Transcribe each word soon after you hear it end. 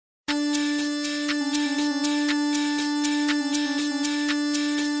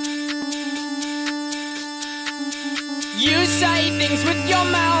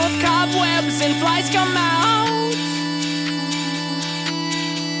eyes come out.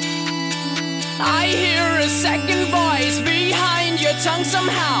 I hear a second voice behind your tongue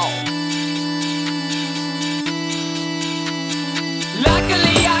somehow.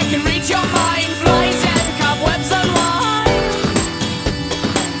 Luckily I can reach your mind, flies and cobwebs unwind.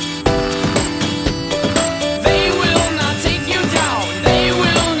 They will not take you down, they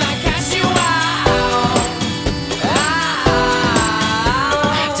will not cast you out.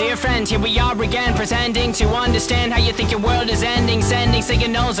 Dear friend, here we are again, pretending to understand how you think your world is ending. Sending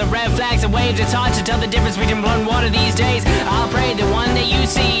signals of red flags and waves. It's hard to tell the difference between blood and water these days. I'll pray the one that you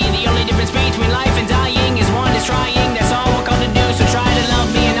see. The only difference between life and dying is one is trying. That's all we're gonna do, so try to love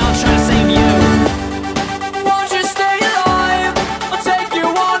me and I'll try to save you. Won't you stay alive? I'll take you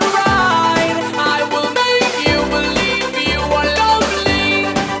on a ride. I will make you believe you are lovely.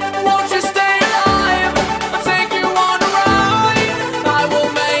 Won't you stay alive? I'll take you on a ride. I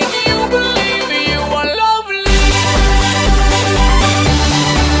will make you believe you are lovely.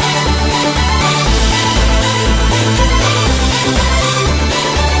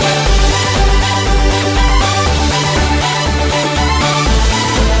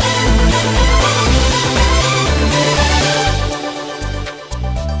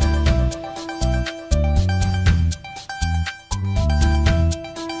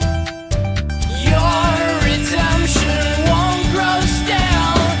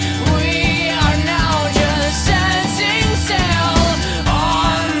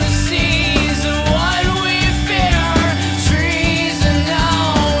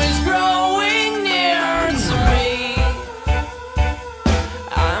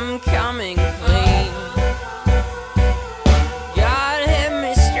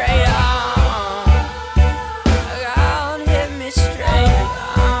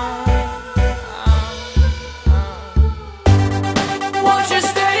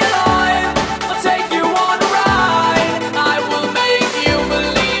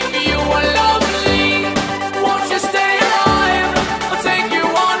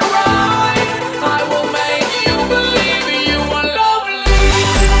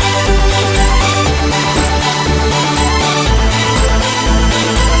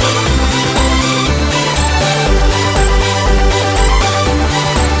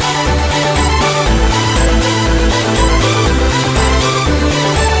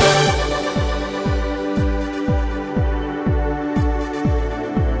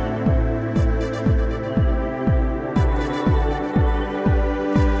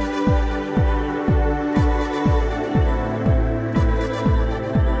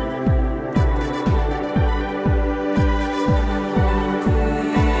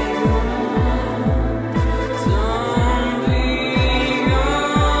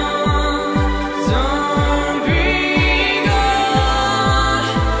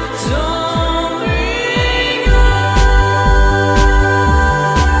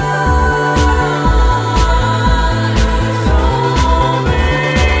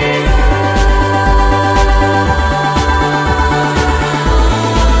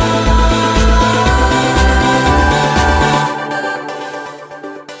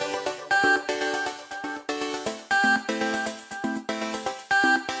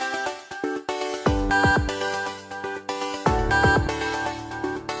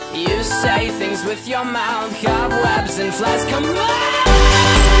 You say things with your mouth, cobwebs and flies come out.